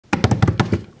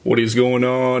What is going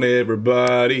on,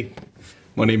 everybody?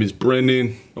 My name is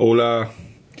Brendan. Hola.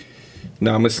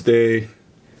 Namaste.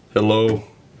 Hello.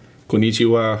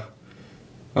 Konnichiwa.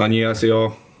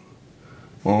 Annyeonghaseyo.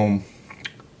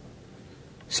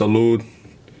 Salud.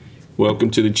 Welcome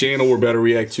to the channel. We're about to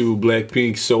react to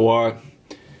BLACKPINK So Hot,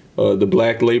 the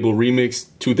Black Label remix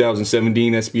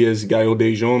 2017 SBS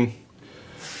Gayodaejun.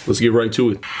 Let's get right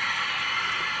to it.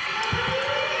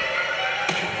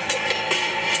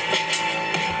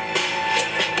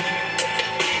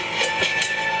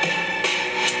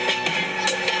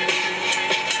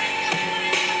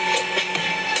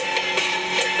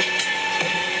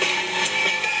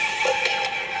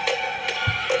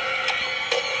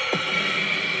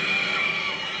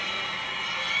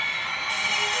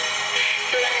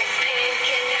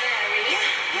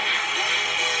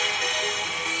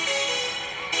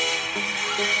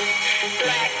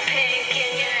 BLACKPINK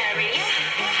in your area.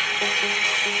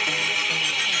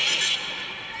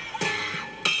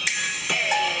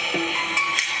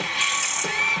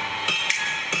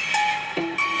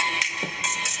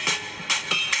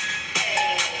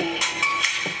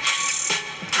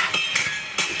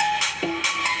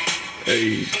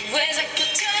 Hey.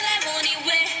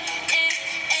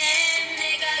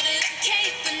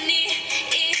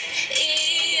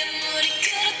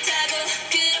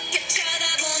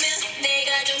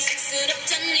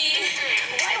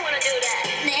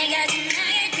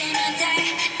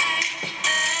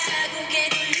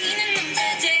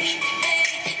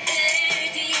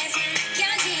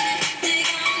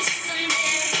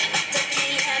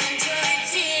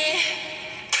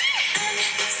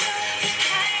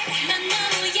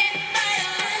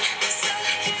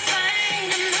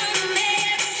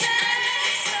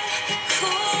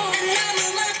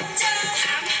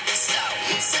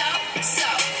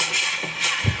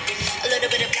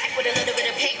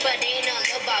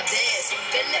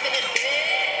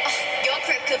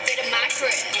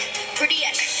 Pretty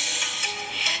ass.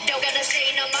 Don't gotta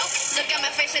say no more. Look at my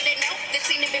face and they know they've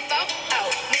seen it before. Oh,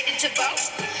 made it to vote.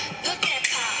 Look at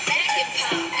pop, back and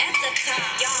pop at the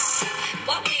top. Y'all,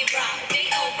 what we rock, they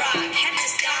all rock. Had to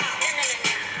stop.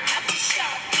 Have to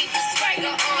shop, keep the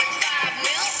swagger on 5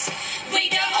 mils. We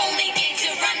the only game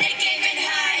to run the game in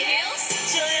high heels.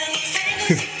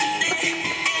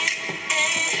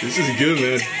 This is good,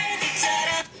 man.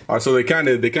 All right, so they kind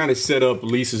of set up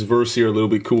Lisa's verse here a little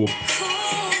bit cool.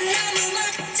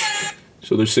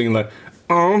 So they're singing like,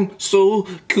 I'm so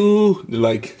cool. They're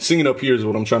like singing up here is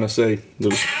what I'm trying to say.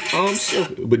 I'm so,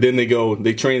 but then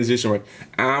they transition right.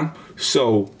 I'm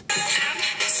so.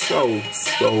 So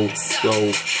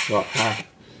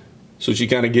she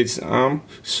kind of gets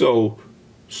so,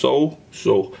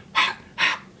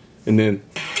 and then.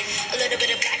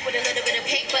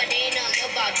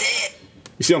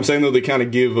 You see what I'm saying though? They kind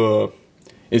of give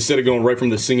instead of going right from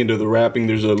the singing to the rapping,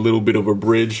 there's a little bit of a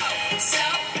bridge.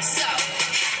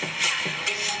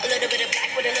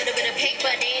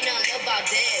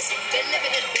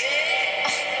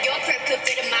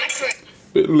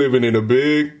 Been living in a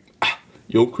big,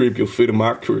 your crib could fit in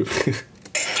my crib.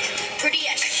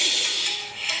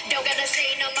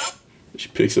 She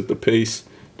picks up the pace.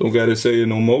 Don't gotta say it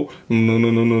no more. No.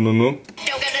 Don't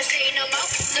gotta say no more.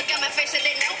 Look at my face and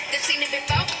they know they've seen it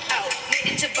before. Oh,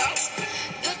 made it to vote.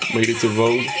 Made it to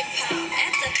vote.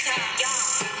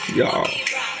 Y'all.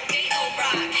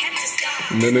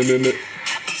 No.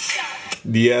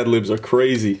 The ad libs are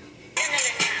crazy.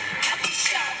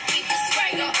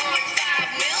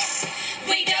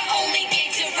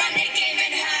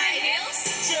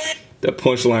 That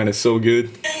punchline is so good.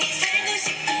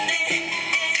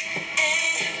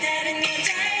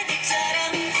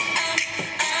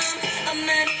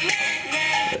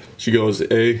 She goes,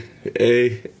 a,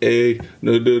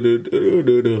 no,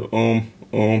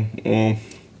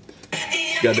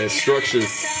 got that structure.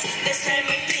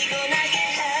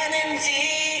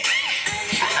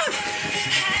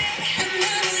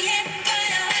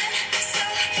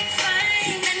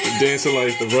 Dancing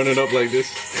like, running up like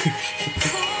this.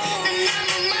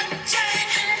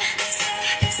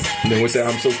 And then with that,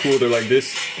 I'm so cool, they're like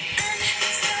this.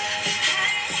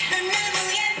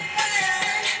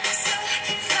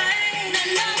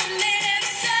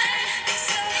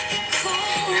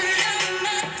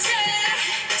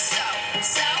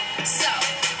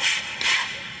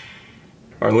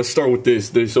 All right, let's start with this.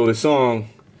 So the song,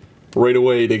 right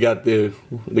away, they got the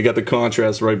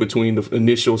contrast right between the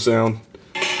initial sound.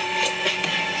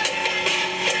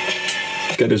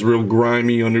 It's got this real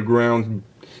grimy underground,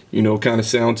 you know, kind of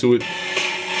sound to it.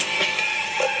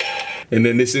 And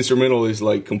then this instrumental is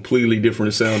like completely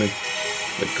different sounding,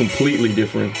 like completely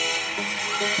different.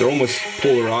 They're almost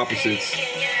polar opposites.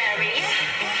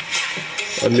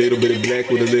 A little bit of black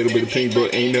with a little bit of pink,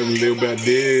 but ain't nothing little about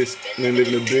this. Ain't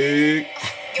living a big.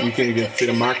 You can't even fit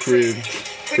in my crib.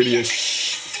 Pretty as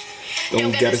shh.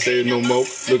 Don't gotta say it no more.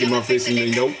 Look at my face and they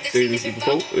know. Say this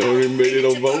before. They already made it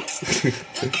on vote.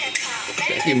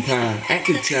 Back in time.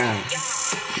 Acting time.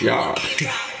 Yeah.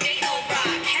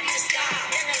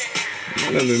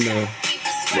 No.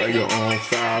 Right on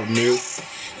 5 mil.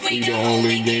 We the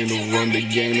only game to run the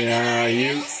game in high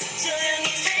heels.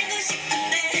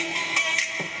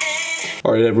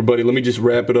 Alright, everybody, let me just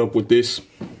wrap it up with this.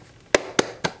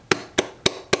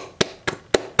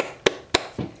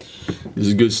 This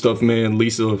is good stuff, man.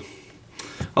 Lisa,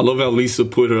 I love how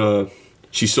Lisa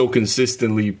she so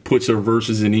consistently puts her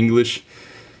verses in English,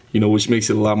 you know, which makes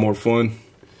it a lot more fun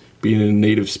being a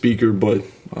native speaker. But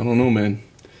I don't know, man.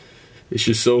 It's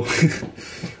just so,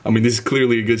 I mean, this is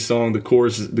clearly a good song. The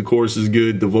chorus is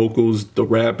good. The vocals, the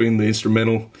rapping, the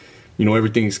instrumental, you know,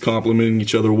 everything's complementing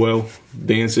each other well.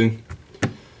 Dancing.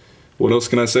 What else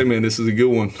can I say, man? This is a good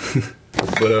one.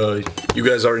 But you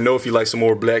guys already know, if you like some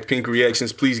more Blackpink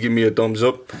reactions, please give me a thumbs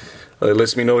up. It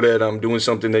lets me know that I'm doing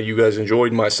something that you guys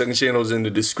enjoyed. My second channel is in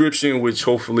the description, which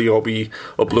hopefully I'll be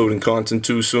uploading content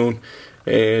to soon.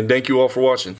 And thank you all for watching.